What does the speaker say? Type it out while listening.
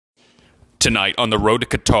Tonight on the road to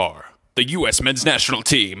Qatar, the U.S. men's national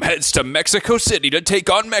team heads to Mexico City to take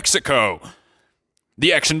on Mexico.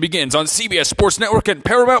 The action begins on CBS Sports Network and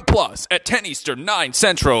Paramount Plus at 10 Eastern, 9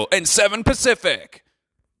 Central, and 7 Pacific.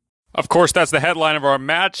 Of course, that's the headline of our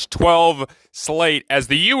Match 12 slate as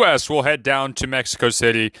the U.S. will head down to Mexico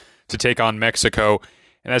City to take on Mexico.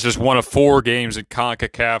 And that's just one of 4 games at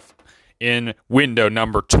Concacaf in window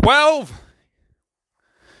number 12.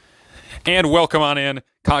 And welcome on in,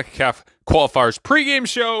 Concacaf Qualifiers pregame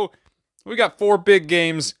show. We got 4 big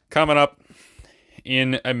games coming up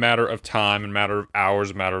in a matter of time, a matter of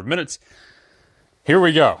hours, a matter of minutes. Here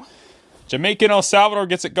we go. Jamaica and El Salvador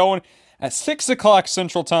gets it going at 6 o'clock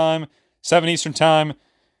Central Time, 7 Eastern Time.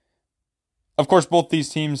 Of course, both these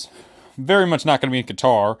teams very much not going to be in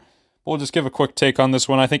Qatar. We'll just give a quick take on this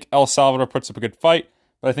one. I think El Salvador puts up a good fight,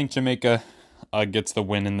 but I think Jamaica gets the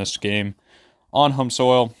win in this game on home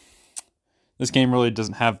soil. This game really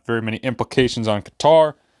doesn't have very many implications on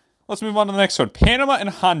Qatar. Let's move on to the next one. Panama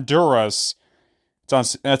and Honduras.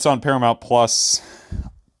 That's on Paramount Plus.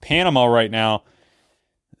 Panama right now,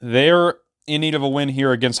 they're in need of a win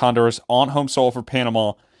here against Honduras on home soil for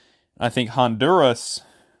Panama. I think Honduras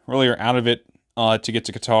really are out of it to get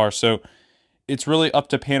to Qatar. So it's really up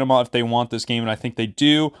to Panama if they want this game, and I think they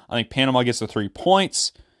do. I think Panama gets the 3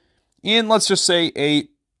 points. And let's just say a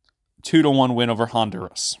 2-1 win over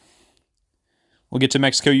Honduras. We'll get to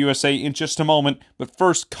Mexico, USA in just a moment. But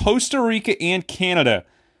first, Costa Rica and Canada.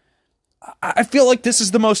 I feel like this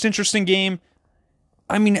is the most interesting game.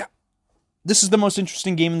 I mean, this is the most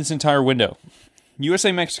interesting game in this entire window.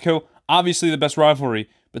 USA-Mexico, obviously the best rivalry.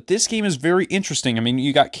 But this game is very interesting. I mean,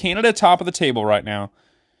 you got Canada top of the table right now.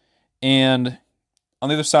 And on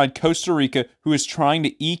the other side, Costa Rica, who is trying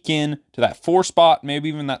to eke in to that 4 spot, maybe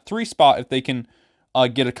even that 3 spot if they can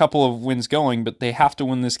get a couple of wins going. But they have to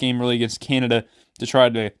win this game really against Canada to try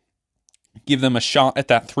to give them a shot at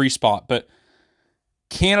that 3 spot. But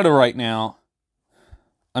Canada right now,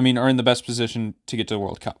 I mean, are in the best position to get to the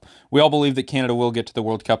World Cup. We all believe that Canada will get to the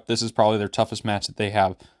World Cup. This is probably their toughest match that they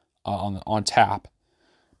have on tap.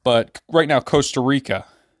 But right now, Costa Rica,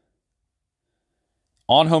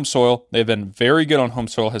 on home soil, they've been very good on home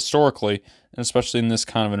soil historically, and especially in this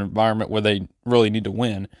kind of an environment where they really need to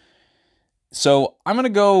win. So I'm going to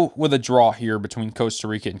go with a draw here between Costa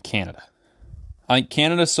Rica and Canada. I think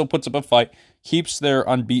Canada still puts up a fight, keeps their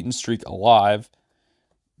unbeaten streak alive,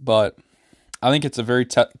 but I think it's a very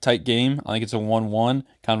tight game. I think it's a 1-1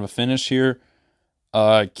 kind of a finish here.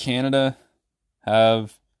 Canada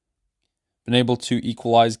have been able to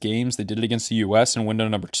equalize games. They did it against the U.S. in window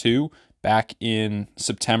number 2 back in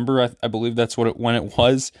September. I believe that's when it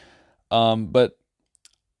was. But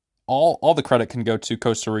all the credit can go to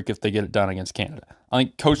Costa Rica if they get it done against Canada. I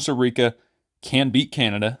think Costa Rica can beat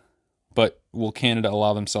Canada, but will Canada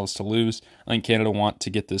allow themselves to lose? I think Canada want to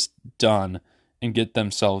get this done and get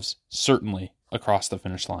themselves certainly across the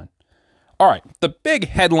finish line. All right, the big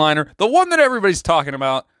headliner, the one that everybody's talking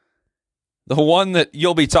about, the one that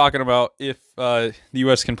you'll be talking about if the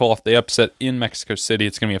U.S. can pull off the upset in Mexico City.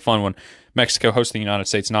 It's going to be a fun one. Mexico hosting the United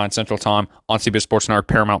States, 9 Central Time on CBS Sports Network,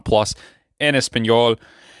 Paramount Plus, en Español,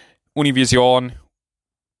 Univision,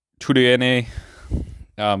 TUDN.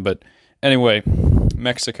 But anyway,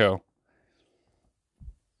 Mexico,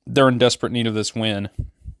 they're in desperate need of this win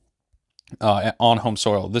on home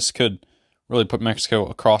soil. This could really put Mexico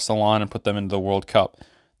across the line and put them into the World Cup.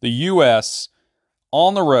 The U.S.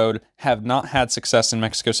 on the road have not had success in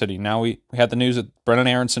Mexico City. Now we had the news that Brennan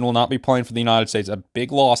Aronson will not be playing for the United States. A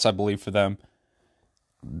big loss, I believe, for them.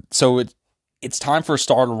 So it's time for a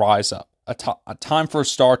star to rise up. A time for a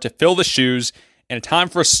star to fill the shoes, and a time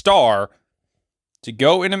for a star to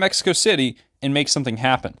go into Mexico City and make something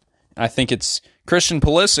happen. And I think it's Christian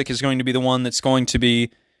Pulisic is going to be the one that's going to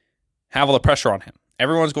have all the pressure on him.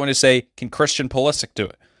 Everyone's going to say, can Christian Pulisic do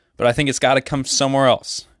it? But I think it's got to come somewhere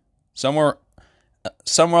else. Somewhere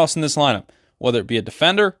else in this lineup. Whether it be a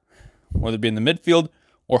defender, whether it be in the midfield,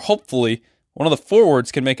 or hopefully one of the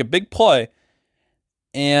forwards can make a big play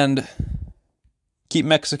and keep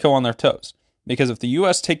Mexico on their toes. Because if the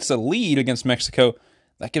U.S. takes a lead against Mexico,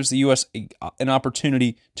 that gives the U.S. an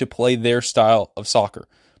opportunity to play their style of soccer.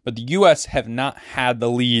 But the U.S. have not had the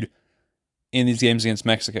lead in these games against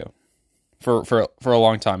Mexico for a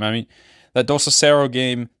long time. I mean, that Dos a Cero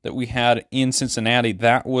game that we had in Cincinnati,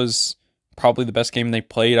 that was probably the best game they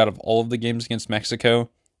played out of all of the games against Mexico,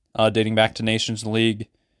 dating back to Nations League,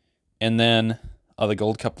 and then the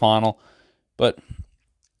Gold Cup final. But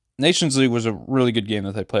Nations League was a really good game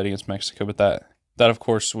that they played against Mexico, but that of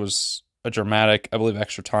course was a dramatic, I believe,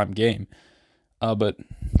 extra time game. But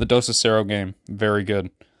the Dos a Cero game, very good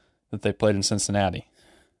that they played in Cincinnati.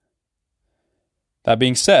 That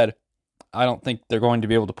being said, I don't think they're going to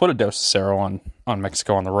be able to put a Dos de Cero on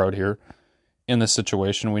Mexico on the road here in this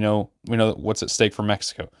situation. We know what's at stake for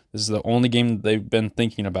Mexico. This is the only game that they've been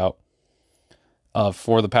thinking about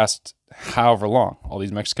for the past however long. All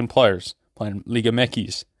these Mexican players playing Liga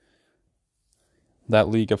MX. That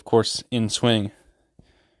league, of course, in swing.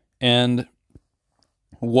 And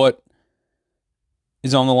what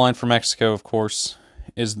is on the line for Mexico, of course,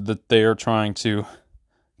 is that they are trying to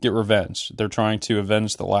get revenge. They're trying to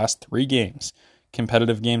avenge the last 3 games,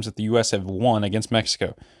 competitive games that the U.S. have won against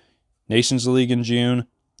Mexico. Nations League in June,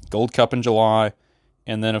 Gold Cup in July,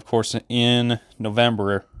 and then, of course, in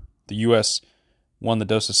November, the U.S. won the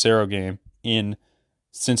Dos de Cero game in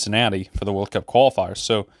Cincinnati for the World Cup qualifiers.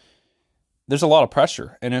 So there's a lot of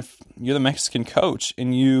pressure. And if you're the Mexican coach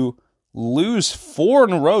and you lose 4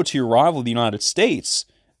 in a row to your rival, the United States,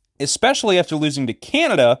 especially after losing to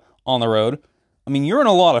Canada on the road, I mean, you're in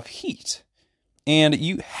a lot of heat. And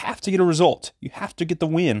you have to get a result. You have to get the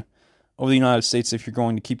win over the United States if you're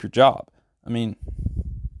going to keep your job. I mean,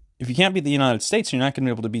 if you can't beat the United States, you're not going to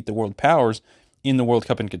be able to beat the world powers in the World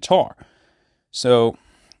Cup in Qatar. So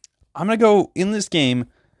I'm going to go in this game,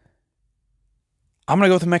 I'm going to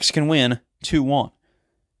go with a Mexican win, 2-1.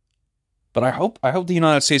 But I hope the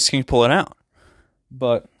United States can pull it out.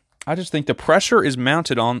 But I just think the pressure is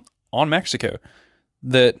mounted on Mexico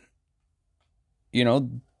that, you know,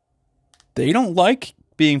 they don't like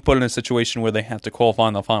being put in a situation where they have to qualify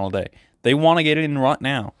on the final day. They want to get it in right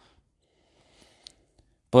now.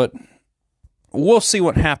 But we'll see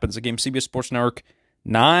what happens. The game, CBS Sports Network,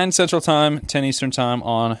 9 Central Time, 10 Eastern Time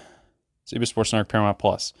on CBS Sports Network Paramount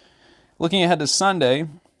Plus. Looking ahead to Sunday,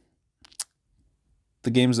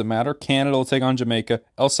 the games that matter: Canada will take on Jamaica,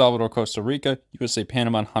 El Salvador, Costa Rica, USA,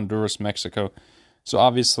 Panama, and Honduras, Mexico. So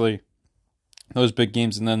obviously, those big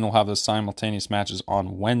games, and then they'll have the simultaneous matches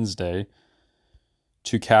on Wednesday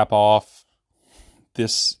to cap off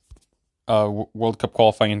this World Cup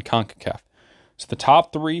qualifying in Concacaf. So the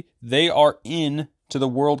top 3, they are in to the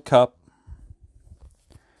World Cup.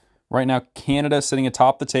 Right now, Canada sitting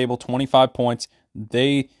atop the table, 25 points.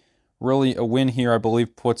 A win here, I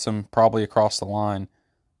believe, puts them probably across the line.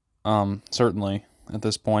 Certainly, at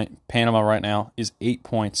this point. Panama right now is 8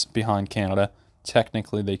 points behind Canada.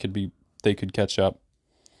 Technically, they could catch up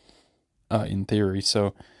in theory.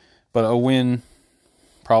 So, but a win,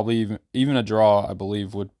 probably even a draw, I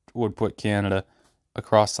believe, would put Canada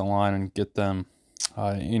across the line and get them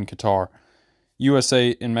in Qatar.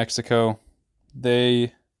 USA and Mexico,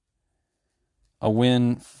 a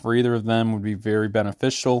win for either of them would be very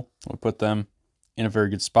beneficial. Would put them in a very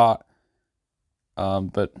good spot.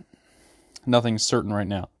 But nothing's certain right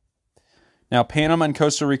now. Now, Panama and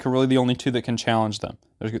Costa Rica are really the only 2 that can challenge them.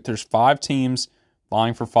 There's 5 teams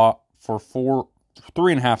vying for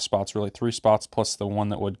 3.5 spots, really 3 spots plus the one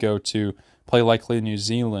that would go to play likely New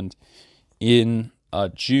Zealand in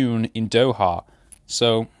June in Doha.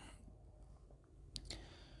 So,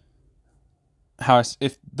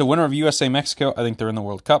 if the winner of USA Mexico, I think they're in the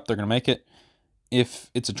World Cup. They're going to make it. If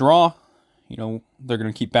it's a draw, they're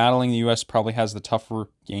going to keep battling. The U.S. probably has the tougher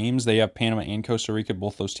games. They have Panama and Costa Rica,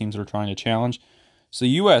 both those teams are trying to challenge. So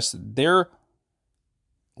the U.S., their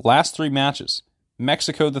last 3 matches,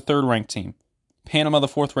 Mexico, the 3rd-ranked team, Panama, the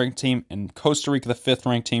 4th-ranked team, and Costa Rica, the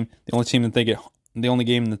 5th-ranked team. The only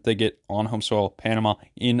game that they get on home soil, Panama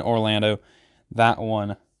in Orlando. That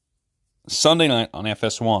one, Sunday night on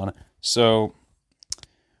FS1. So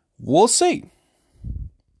we'll see.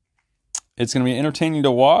 It's going to be entertaining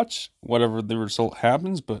to watch, whatever the result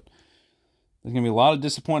happens, but there's going to be a lot of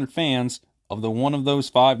disappointed fans of one of those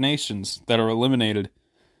 5 nations that are eliminated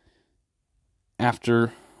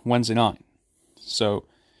after Wednesday night. So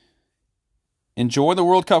enjoy the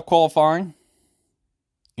World Cup qualifying.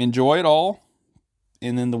 Enjoy it all.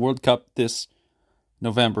 And then the World Cup this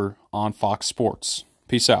November on Fox Sports.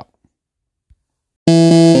 Peace out.